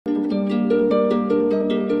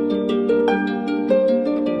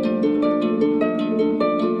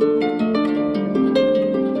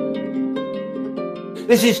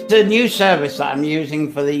This is the new service that I'm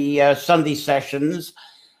using for the Sunday sessions.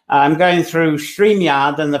 I'm going through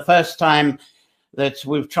StreamYard, and the first time that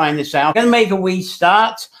we've tried this out, I'm going to make a wee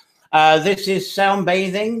start. This is sound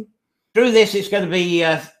bathing. Through this, it's going to be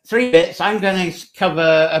 3 bits. I'm going to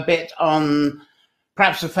cover a bit on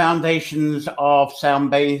perhaps the foundations of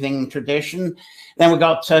sound bathing tradition. Then we've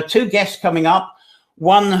got 2 guests coming up.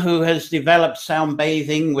 One who has developed sound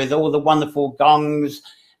bathing with all the wonderful gongs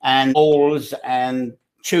and bowls and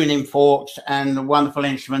tuning forks and wonderful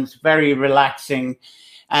instruments, very relaxing.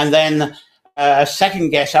 And then a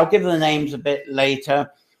second guest, I'll give the names a bit later,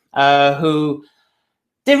 who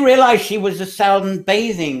didn't realize she was a sound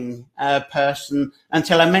bathing person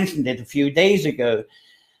until I mentioned it a few days ago,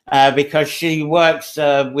 because she works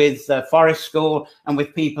with Forest School and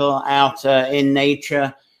with people out in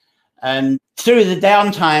nature. And through the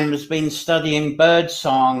downtime has been studying bird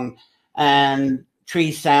song and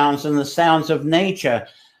tree sounds and the sounds of nature,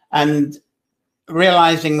 and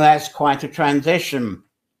realizing that's quite a transition.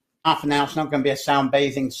 Half an hour, it's not going to be a sound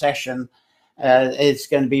bathing session. It's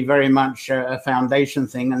going to be very much a foundation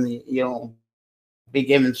thing, and you'll be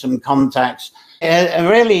given some contacts.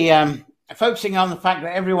 Really focusing on the fact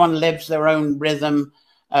that everyone lives their own rhythm,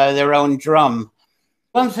 their own drum.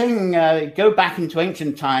 One thing, go back into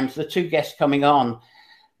ancient times, the 2 guests coming on,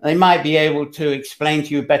 they might be able to explain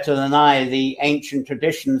to you better than I the ancient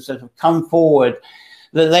traditions that have come forward,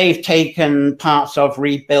 that they've taken parts of,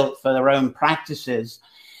 rebuilt for their own practices.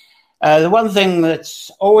 The one thing that's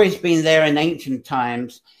always been there in ancient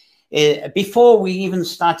times, before we even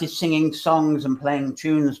started singing songs and playing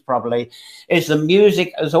tunes probably, is the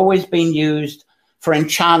music has always been used for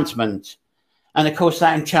enchantment. And of course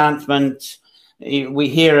that enchantment, we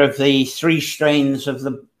hear of the 3 strains of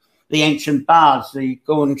the ancient bards, the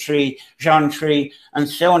Gauntry, Chantry, and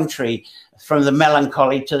Sauntry, from the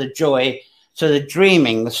melancholy to the joy to the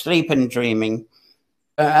dreaming, the sleep and dreaming.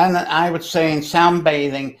 And I would say in sound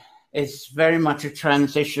bathing, it's very much a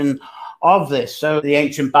transition of this. So the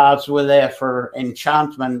ancient bards were there for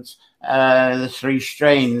enchantment, the 3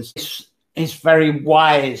 strains. It's very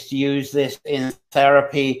wise to use this in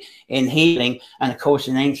therapy, in healing, and of course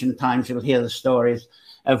in ancient times you'll hear the stories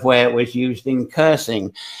of where it was used in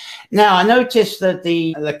cursing. Now I noticed that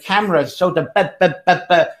the camera sort of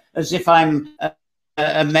as if I'm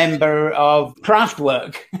a member of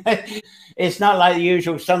Kraftwerk. It's not like the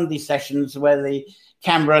usual Sunday sessions where the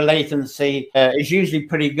camera latency is usually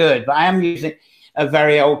pretty good, but I am using a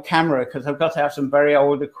very old camera because I've got to have some very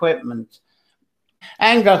old equipment,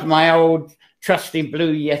 and got my old trusty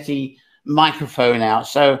Blue Yeti microphone out.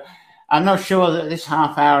 So I'm not sure that this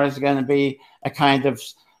half hour is going to be a kind of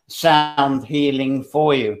sound healing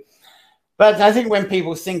for you. But I think when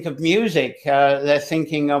people think of music, they're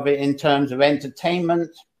thinking of it in terms of entertainment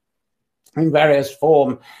in various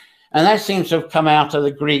form. And that seems to have come out of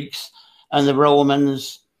the Greeks and the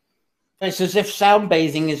Romans. It's as if sound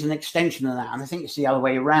bathing is an extension of that. And I think it's the other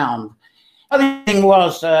way around. The other thing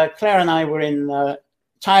was, Claire and I were in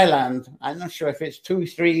Thailand. I'm not sure if it's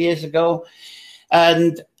 2-3 years ago.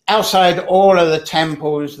 And outside all of the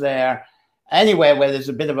temples there, anywhere where there's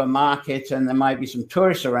a bit of a market and there might be some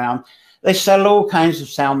tourists around, they sell all kinds of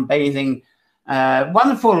sound bathing,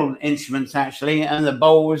 wonderful instruments actually, and the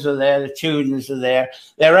bowls are there, the tuners are there,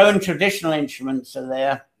 their own traditional instruments are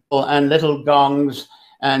there, and little gongs,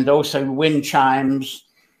 and also wind chimes.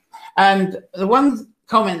 And the one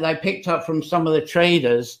comment that I picked up from some of the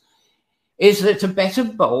traders is that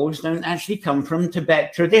Tibetan bowls don't actually come from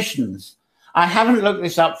Tibet traditions. I haven't looked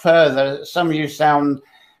this up further. Some of you sound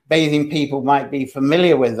bathing people might be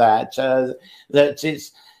familiar with that,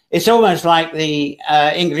 that it's almost like the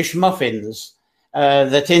English muffins,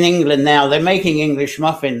 that in England now they're making English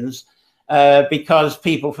muffins because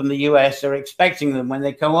people from the US are expecting them when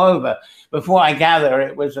they come over. Before I gather,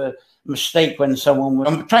 it was a mistake when someone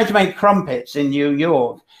was trying to make crumpets in New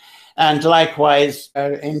York. And likewise,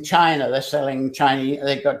 in China, they're selling Chinese,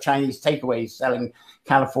 they've got Chinese takeaways selling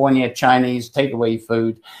California Chinese takeaway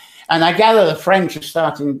food. And I gather the French are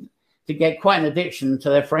starting to get quite an addiction to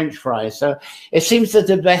their French fries. So it seems the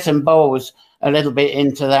Tibetan bowls a little bit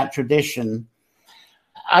into that tradition.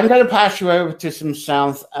 I'm going to pass you over to some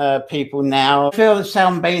South people now. I feel that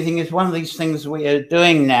sound bathing is one of these things we are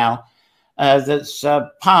doing now that's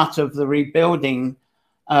part of the rebuilding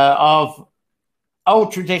of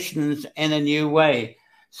old traditions in a new way.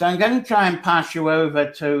 So I'm going to try and pass you over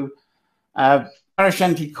to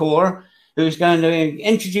Parashanti Kaur, who's going to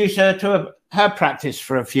introduce her to her practice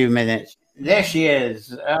for a few minutes. There she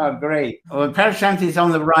is. Oh, great. Well, Parashanti's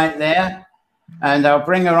on the right there, and I'll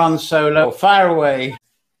bring her on solo. Fire away.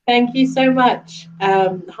 Thank you so much.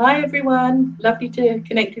 Hi, everyone. Lovely to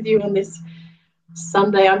connect with you on this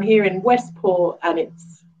Sunday. I'm here in Westport, and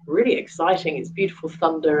it's really exciting. It's beautiful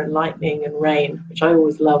thunder and lightning and rain, which I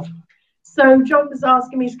always love. So John was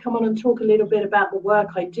asking me to come on and talk a little bit about the work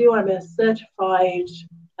I do. I'm a certified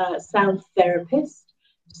sound therapist.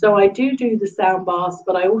 So I do the sound baths,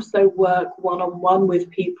 but I also work one-on-one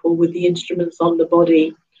with people with the instruments on the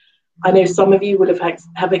body. I know some of you will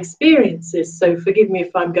have experienced this, so forgive me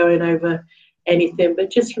if I'm going over anything, but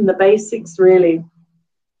just from the basics, really.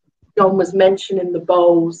 John was mentioning the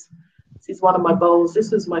bowls. This is one of my bowls. This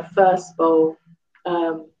was my first bowl.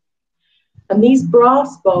 And these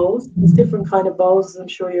brass bowls, there's different kind of bowls, as I'm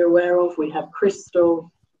sure you're aware of. We have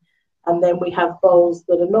crystal, and then we have bowls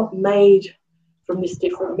that are not made from this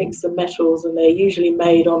different mix of metals, and they're usually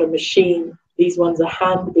made on a machine. These ones are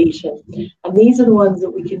hand beaten, and these are the ones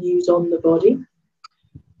that we can use on the body.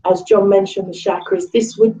 As John mentioned, the chakras,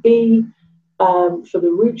 this would be for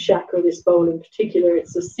the root chakra, this bowl in particular,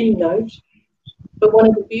 it's a C note. But one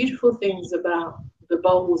of the beautiful things about the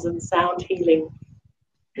bowls and sound healing,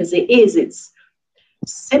 as it's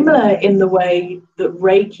similar in the way that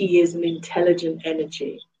Reiki is an intelligent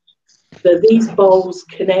energy. That these bowls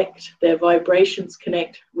connect, their vibrations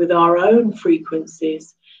connect with our own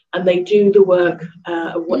frequencies, and they do the work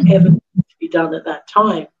of whatever needs to be done at that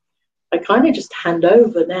time. I kind of just hand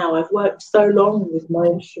over now. I've worked so long with my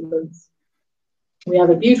instruments. We have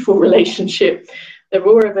a beautiful relationship. They're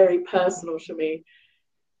all very personal to me.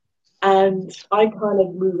 And I kind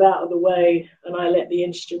of move out of the way, and I let the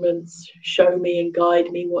instruments show me and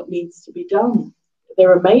guide me what needs to be done.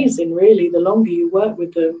 They're amazing, really. The longer you work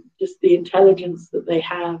with them, just the intelligence that they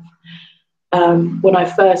have. When I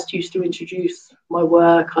first used to introduce my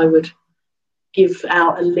work, I would give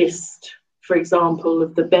out a list, for example,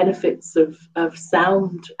 of the benefits of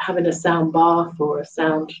sound, having a sound bath or a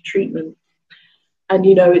sound treatment. And,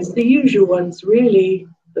 you know, it's the usual ones, really,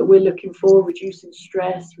 that we're looking for: reducing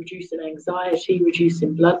stress, reducing anxiety,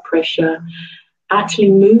 reducing blood pressure,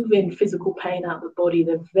 actually moving physical pain out of the body.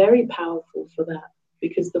 They're very powerful for that,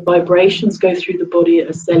 because the vibrations go through the body at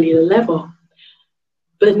a cellular level.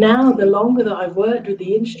 But now, the longer that I've worked with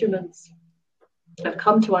the instruments, I've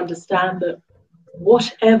come to understand that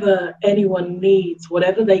whatever anyone needs,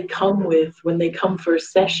 whatever they come with when they come for a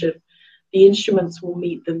session, the instruments will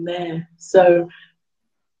meet them there. So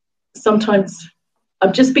sometimes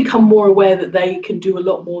I've just become more aware that they can do a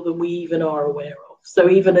lot more than we even are aware of. So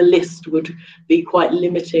even a list would be quite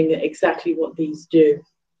limiting at exactly what these do.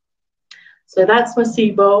 So that's my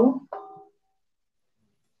sea bowl.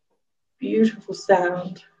 Beautiful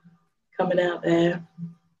sound coming out there.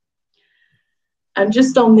 And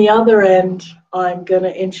just on the other end, I'm going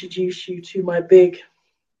to introduce you to my big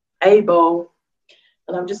A bowl.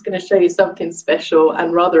 And I'm just going to show you something special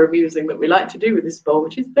and rather amusing that we like to do with this bowl,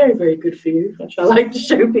 which is very, very good for you, which I like to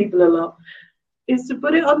show people a lot, is to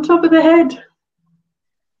put it on top of the head.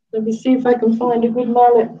 Let me see if I can find a good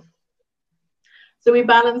mallet. So we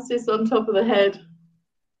balance this on top of the head.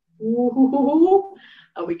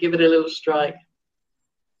 And we give it a little strike.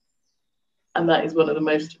 And that is one of the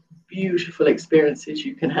most beautiful experiences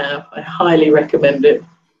you can have. I highly recommend it.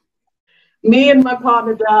 Me and my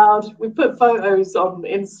partner Dowd, we put photos on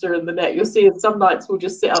Insta and the net. You'll see some nights we'll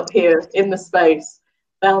just sit up here in the space,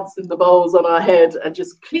 bouncing the bowls on our head, and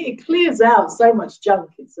just clears out so much junk.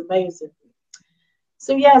 It's amazing.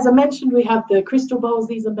 So yeah, as I mentioned, we have the crystal bowls.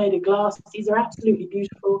 These are made of glass. These are absolutely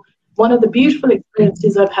beautiful. One of the beautiful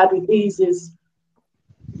experiences I've had with these is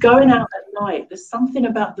going out at night. There's something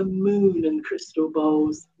about the moon and crystal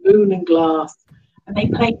bowls, moon and glass, and they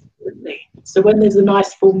play differently. So when there's a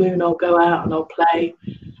nice full moon, I'll go out and I'll play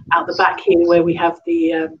out the back here where we have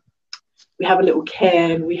the we have a little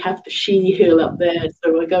cairn. We have the she hill up there.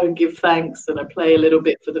 So I go and give thanks, and I play a little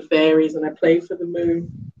bit for the fairies, and I play for the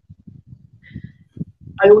moon.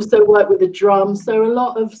 I also work with the drum. So a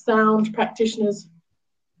lot of sound practitioners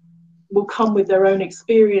will come with their own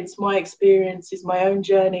experience. My experience is my own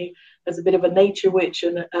journey as a bit of a nature witch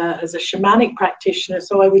and as a shamanic practitioner.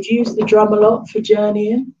 So I would use the drum a lot for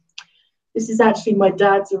journeying. This is actually my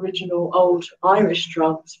dad's original old Irish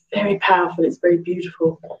drum. It's very powerful. It's very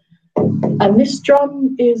beautiful. And this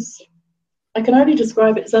drum is, I can only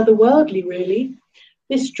describe it as otherworldly, really.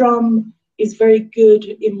 This drum is very good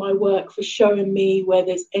in my work for showing me where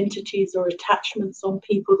there's entities or attachments on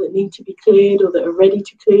people that need to be cleared or that are ready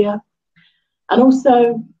to clear. And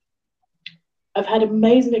also, I've had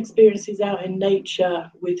amazing experiences out in nature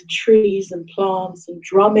with trees and plants and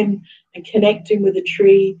drumming and connecting with a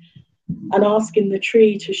tree and asking the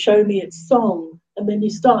tree to show me its song. And then you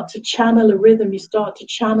start to channel a rhythm, you start to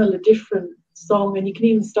channel a different song, and you can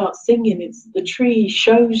even start singing. It's the tree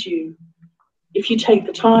shows you, if you take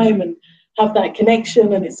the time and have that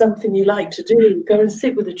connection and it's something you like to do, go and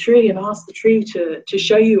sit with a tree and ask the tree to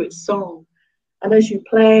show you its song. And as you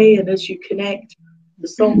play and as you connect, the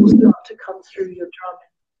song will start to come through your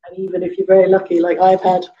drumming. And even if you're very lucky, like I've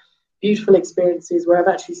had beautiful experiences where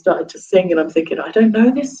I've actually started to sing and I'm thinking, I don't know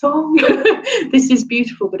this song. This is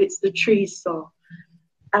beautiful, but it's the tree's song.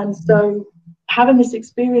 And so having this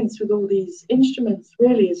experience with all these instruments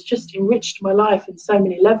really has just enriched my life in so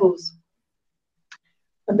many levels.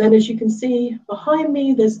 And then as you can see behind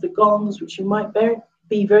me, there's the gongs, which you might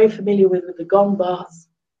be very familiar with the gong baths.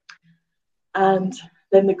 And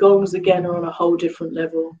then the gongs again are on a whole different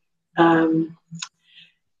level.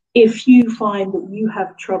 If you find that you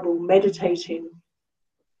have trouble meditating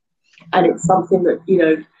and it's something that, you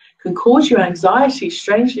know, can cause you anxiety,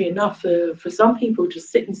 strangely enough, for some people,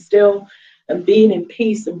 just sitting still and being in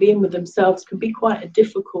peace and being with themselves can be quite a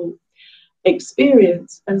difficult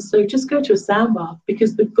experience. And so just go to a sound bath,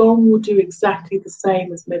 because the gong will do exactly the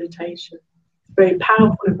same as meditation. It's very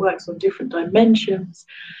powerful. It works on different dimensions.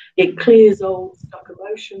 It clears old stuck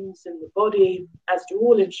emotions in the body, as do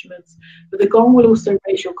all instruments. But the gong will also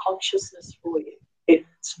raise your consciousness for you.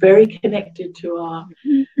 It's very connected to our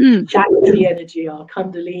Shakti energy, our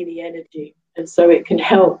Kundalini energy. And so it can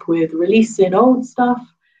help with releasing old stuff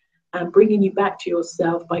and bringing you back to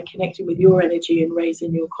yourself by connecting with your energy and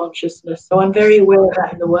raising your consciousness. So I'm very aware of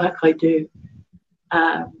that in the work I do.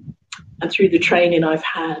 And through the training I've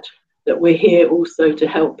had, that we're here also to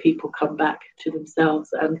help people come back to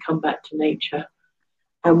themselves and come back to nature.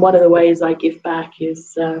 And one of the ways I give back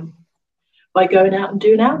is by going out and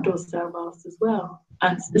doing outdoor sound baths as well,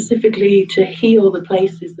 and specifically to heal the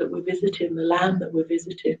places that we're visiting, the land that we're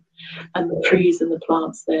visiting, and the trees and the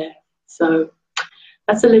plants there. So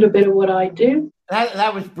that's a little bit of what I do.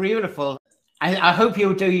 That was beautiful. I hope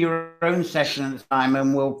you'll do your own session at the time,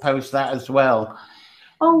 and we'll post that as well.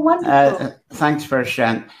 Oh, wonderful. Thanks for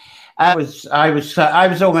sharing. I was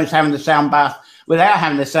almost having the sound bath without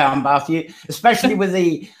having the sound bath. Especially with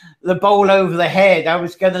the bowl over the head. I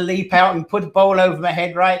was going to leap out and put a bowl over my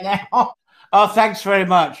head right now. Oh, thanks very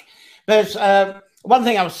much. But one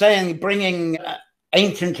thing I was saying, bringing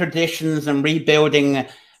ancient traditions and rebuilding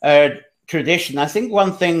tradition. I think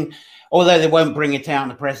one thing, although they won't bring it out in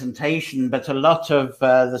the presentation, but a lot of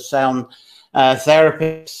the sound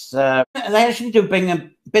therapists, they actually do bring a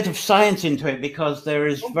bit of science into it, because there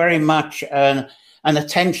is very much an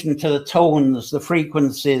attention to the tones, the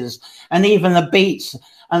frequencies, and even the beats.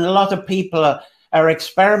 And a lot of people are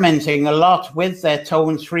experimenting a lot with their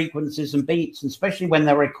tones, frequencies, and beats, especially when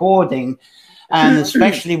they're recording, and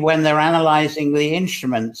especially when they're analyzing the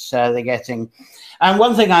instruments they're getting. And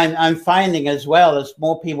one thing I'm finding as well, as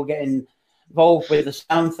more people get involved with the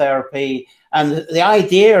sound therapy and the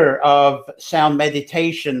idea of sound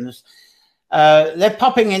meditations, they're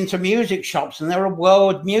popping into music shops, and there are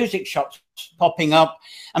world music shops popping up,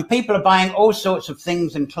 and people are buying all sorts of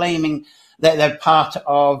things and claiming that they're part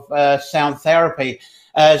of sound therapy.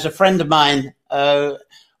 As a friend of mine,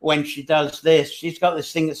 when she does this, she's got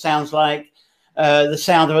this thing that sounds like the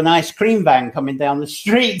sound of an ice cream van coming down the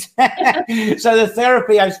street. So the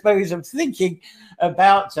therapy, I suppose, of thinking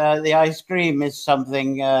about the ice cream is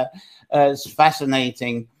something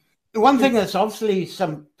fascinating. One thing that's obviously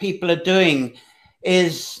some people are doing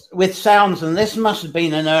is with sounds, and this must have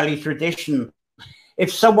been an early tradition.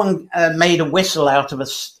 If someone made a whistle out of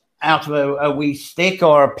a wee stick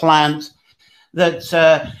or a plant, that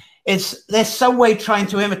there's some way trying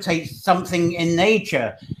to imitate something in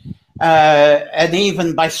nature. And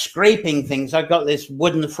even by scraping things, I've got this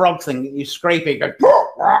wooden frog thing that you scrape it, go,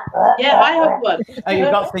 yeah, I have one. And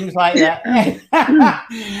you've got things like that.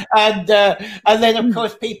 And then, of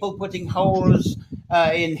course, people putting holes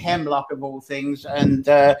in hemlock, of all things. And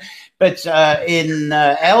but in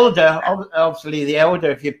elder, obviously the elder,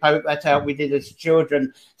 if you poke that out, we did as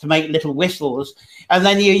children to make little whistles. And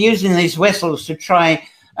then you're using these whistles to try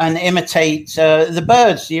and imitate the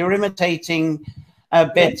birds. You're imitating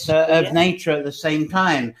bits of nature at the same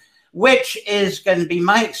time, which is going to be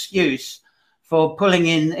my excuse for pulling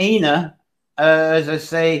in Ina. As I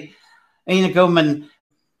say, Ina Goldman,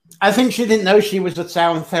 I think she didn't know she was a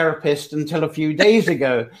sound therapist until a few days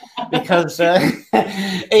ago, because Ina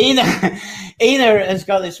has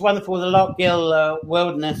got this wonderful, the Lochgill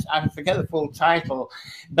Wilderness, I forget the full title,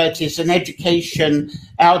 but it's an education,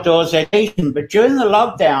 outdoors education. But during the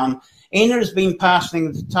lockdown, Ina has been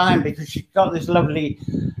passing the time because she's got this lovely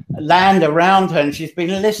land around her, and she's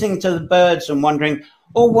been listening to the birds and wondering,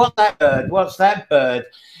 oh, what's that bird? What's that bird?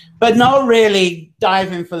 But not really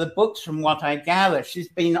diving for the books, from what I gather. She's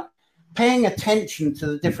been paying attention to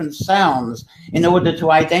the different sounds in order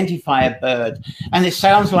to identify a bird. And it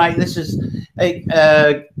sounds like this is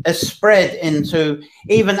a spread into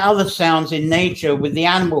even other sounds in nature with the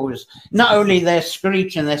animals, not only their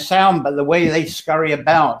screech and their sound, but the way they scurry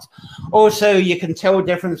about. Also, you can tell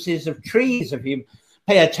differences of trees if you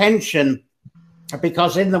pay attention,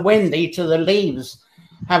 because in the wind, each of the leaves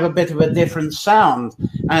have a bit of a different sound.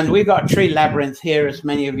 And we've got a tree labyrinth here, as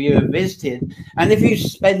many of you have visited. And if you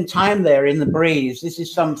spend time there in the breeze, this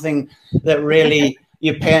is something that really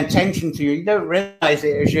you pay attention to. You don't realize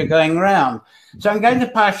it as you're going around. So I'm going to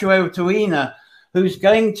pass you over to Ina, who's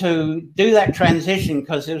going to do that transition,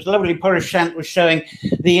 because it was lovely. Purushanth was showing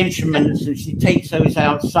the instruments and she takes those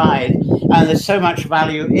outside. And there's so much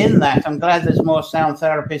value in that. I'm glad there's more sound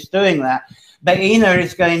therapists doing that. But Ina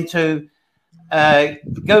is going to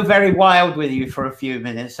go very wild with you for a few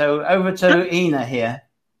minutes. So over to Ina here.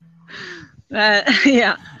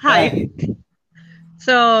 Yeah. Hi.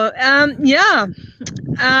 So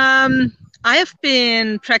I have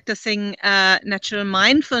been practicing natural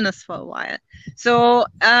mindfulness for a while. So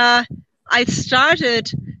I started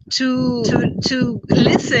to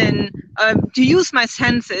listen, to use my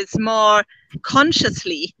senses more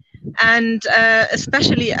consciously, and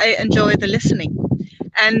especially I enjoy the listening.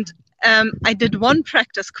 And I did one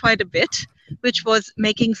practice quite a bit, which was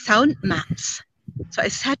making sound maps. So I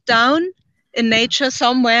sat down in nature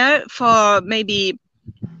somewhere for maybe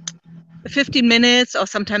 15 minutes or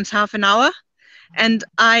sometimes half an hour, and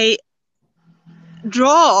I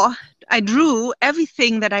drew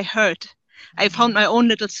everything that I heard. I found my own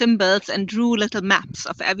little symbols and drew little maps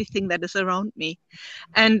of everything that is around me.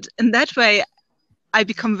 And in that way, I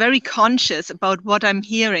become very conscious about what I'm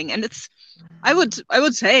hearing. And it's, I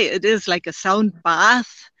would say it is like a sound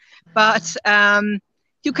bath, but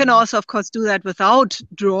you can also, of course, do that without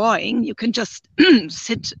drawing. You can just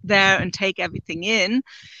sit there and take everything in.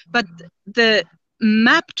 But the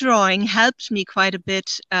map drawing helped me quite a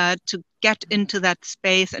bit to get into that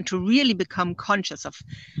space and to really become conscious of,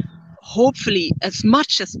 hopefully, as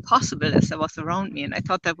much as possible as there was around me. And I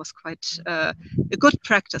thought that was quite a good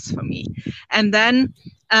practice for me. And then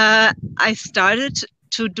I started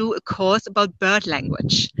to do a course about bird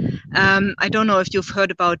language. I don't know if you've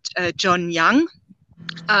heard about John Young.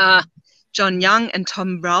 John Young and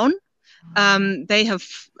Tom Brown. They have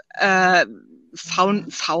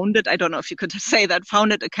founded, I don't know if you could say that,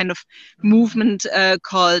 founded a kind of movement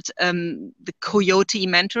called the Coyote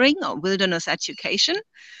Mentoring or Wilderness Education.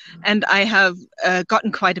 And I have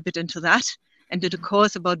gotten quite a bit into that and did a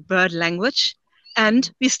course about bird language.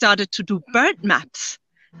 And we started to do bird maps.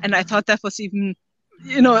 And I thought that was even,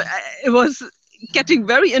 you know, it was getting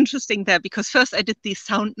very interesting there, because first I did these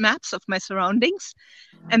sound maps of my surroundings,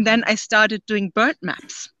 and then I started doing bird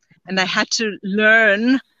maps. And I had to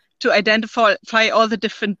learn to identify all the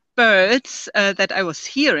different birds that I was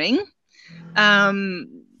hearing, and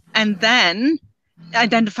then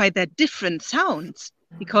identify their different sounds,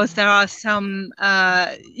 because there are some,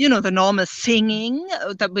 you know, the normal singing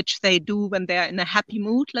that which they do when they're in a happy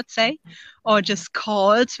mood, let's say, or just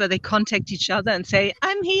calls where they contact each other and say,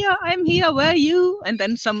 I'm here, where are you? And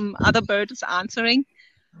then some other bird is answering.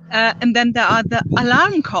 And then there are the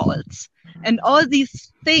alarm calls and all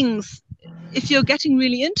these things. If you're getting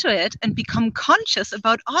really into it and become conscious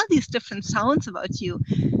about all these different sounds about you,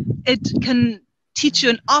 it can teach you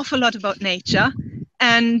an awful lot about nature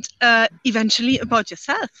and eventually about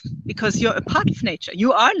yourself, because you're a part of nature.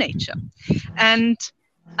 You are nature. And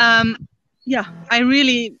yeah, I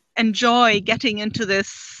really enjoy getting into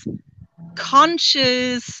this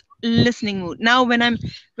conscious listening mood. Now, when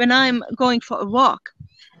I'm going for a walk,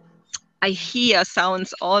 I hear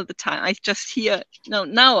sounds all the time. I just hear,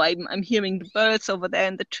 now I'm hearing the birds over there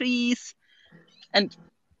in the trees, and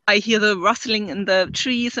I hear the rustling in the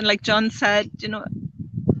trees. And like John said, you know,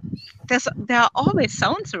 there are always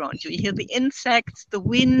sounds around you. You hear the insects, the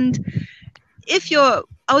wind. If you're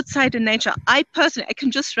outside in nature, I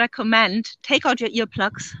can just recommend, take out your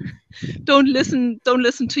earplugs. Don't listen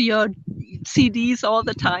to your CDs all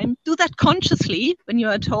the time. Do that consciously when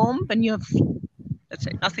you're at home, when you have, let's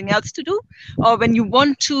say, nothing else to do, or when you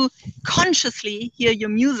want to consciously hear your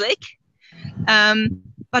music.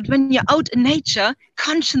 But when you're out in nature,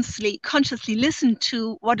 consciously listen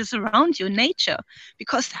to what is around you in nature,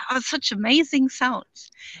 because there are such amazing sounds.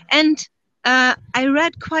 And I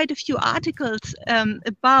read quite a few articles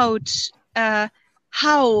about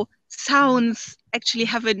how sounds actually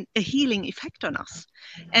have a healing effect on us.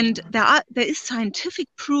 And there is scientific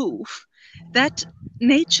proof that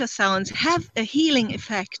nature sounds have a healing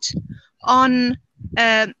effect on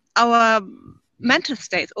our mental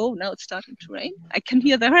states. Oh, now it's starting to rain. I can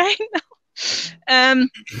hear the rain now.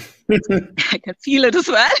 I can feel it as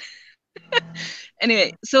well.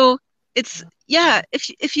 Anyway, so it's, yeah,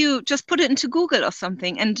 if you just put it into Google or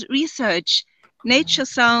something and research nature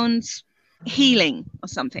sounds healing or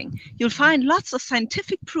something, you'll find lots of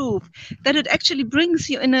scientific proof that it actually brings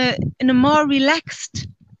you in a more relaxed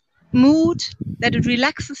mood, that it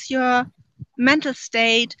relaxes your mental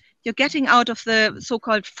state. You're getting out of the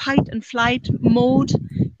so-called fight and flight mode.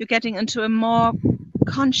 You're getting into a more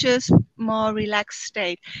conscious, more relaxed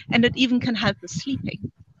state, and it even can help with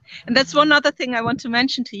sleeping. And that's one other thing I want to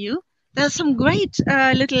mention to you. There's some great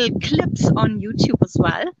little clips on YouTube as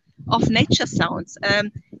well of nature sounds.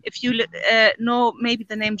 If you know maybe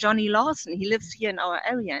the name Johnny Lawson, he lives here in our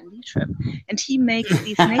area in Leitrim, and he makes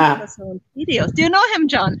these nature sound videos. Do you know him,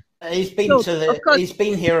 John? He's been he's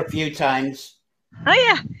been here a few times. Oh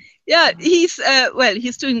yeah, yeah. He's well,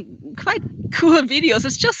 he's doing quite cool videos.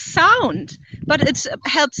 It's just sound, but it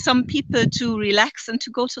helps some people to relax and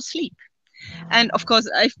to go to sleep. And of course,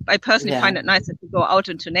 I personally find it nicer to go out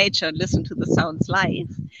into nature and listen to the sounds live.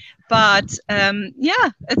 But yeah,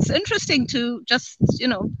 it's interesting to just, you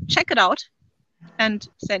know, check it out. And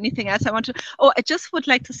is there anything else I want to? Oh, I just would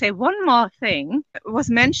like to say one more thing. It was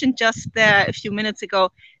mentioned just there a few minutes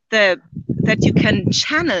ago that you can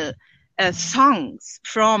channel songs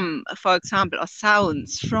from, for example, or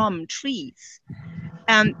sounds from trees.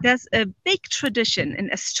 There's a big tradition in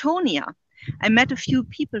Estonia. I met a few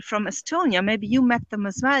people from Estonia. Maybe you met them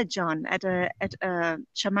as well, John, at a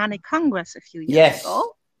shamanic congress a few years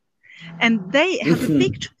ago. And they have a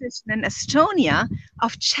big tradition in Estonia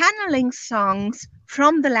of channeling songs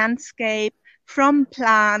from the landscape, from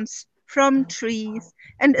plants, from trees.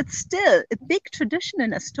 And it's still a big tradition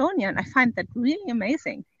in Estonia. And I find that really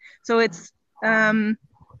amazing. So it's,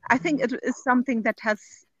 I think it is something that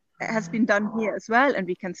has been done here as well, and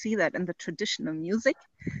we can see that in the traditional music.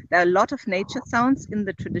 There are a lot of nature sounds in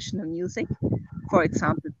the traditional music, for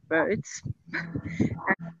example, birds.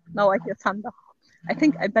 Now I hear thunder. I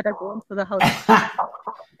think I better go into the house.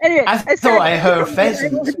 Anyway, I thought I heard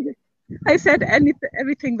pheasants. I said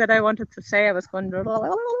everything that I wanted to say. I was going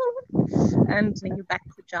and bring you back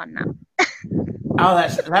to John now. Oh,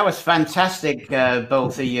 that was fantastic,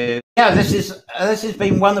 both of you. Yeah, this has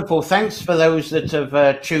been wonderful. Thanks for those that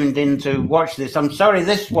have tuned in to watch this. I'm sorry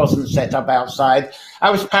this wasn't set up outside. I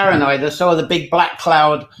was paranoid. I saw the big black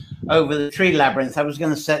cloud over the tree labyrinth. I was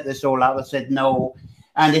going to set this all up. I said no,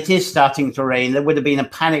 and it is starting to rain. There would have been a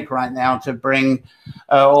panic right now to bring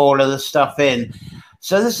all of the stuff in.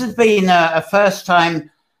 So this has been a first time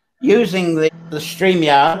using the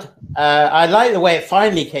StreamYard. I like the way it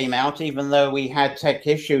finally came out, even though we had tech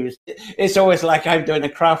issues. It's always like I'm doing a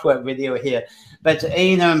craftwork video here. But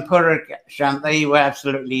Ina and Purushanth, they were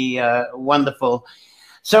absolutely wonderful.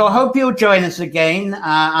 So I hope you'll join us again.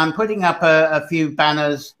 I'm putting up a few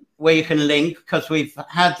banners where you can link, because we've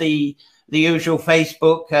had the usual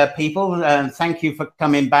Facebook people. Thank you for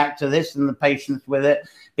coming back to this and the patience with it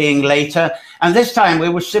being later. And this time we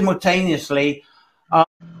were simultaneously on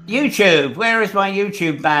YouTube. Where is my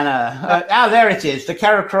YouTube banner? There it is, the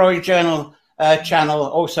Caracroy Journal channel,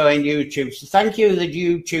 also in YouTube. So thank you, the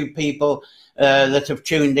YouTube people that have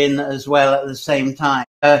tuned in as well at the same time.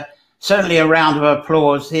 Certainly a round of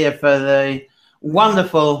applause here for the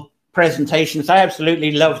wonderful presentations. I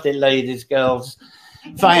absolutely loved it, ladies, girls.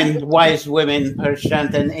 Fine, wise women,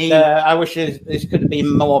 Purushanth and I wish this could have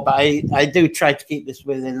been more, but I do try to keep this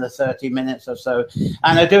within the 30 minutes or so.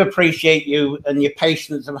 And I do appreciate you and your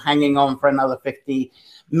patience of hanging on for another 50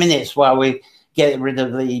 minutes while we get rid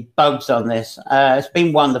of the bugs on this. It's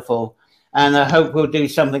been wonderful. And I hope we'll do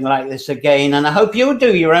something like this again. And I hope you'll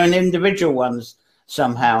do your own individual ones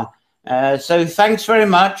somehow. So thanks very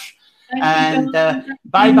much. And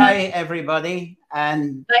bye-bye, everybody.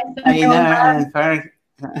 And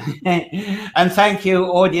and thank you,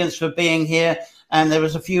 audience, for being here. And there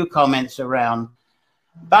was a few comments around.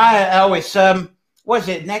 Bye. Oh, it's was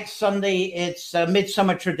it next Sunday? It's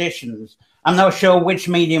Midsummer Traditions. I'm not sure which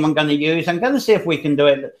medium I'm going to use. I'm going to see if we can do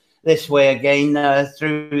it this way again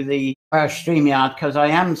through the StreamYard, because I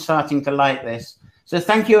am starting to like this. So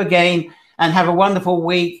thank you again, and have a wonderful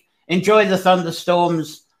week. Enjoy the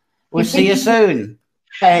thunderstorms. We'll see you soon.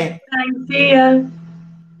 Okay. Thanks. See you.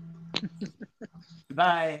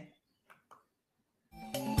 Bye.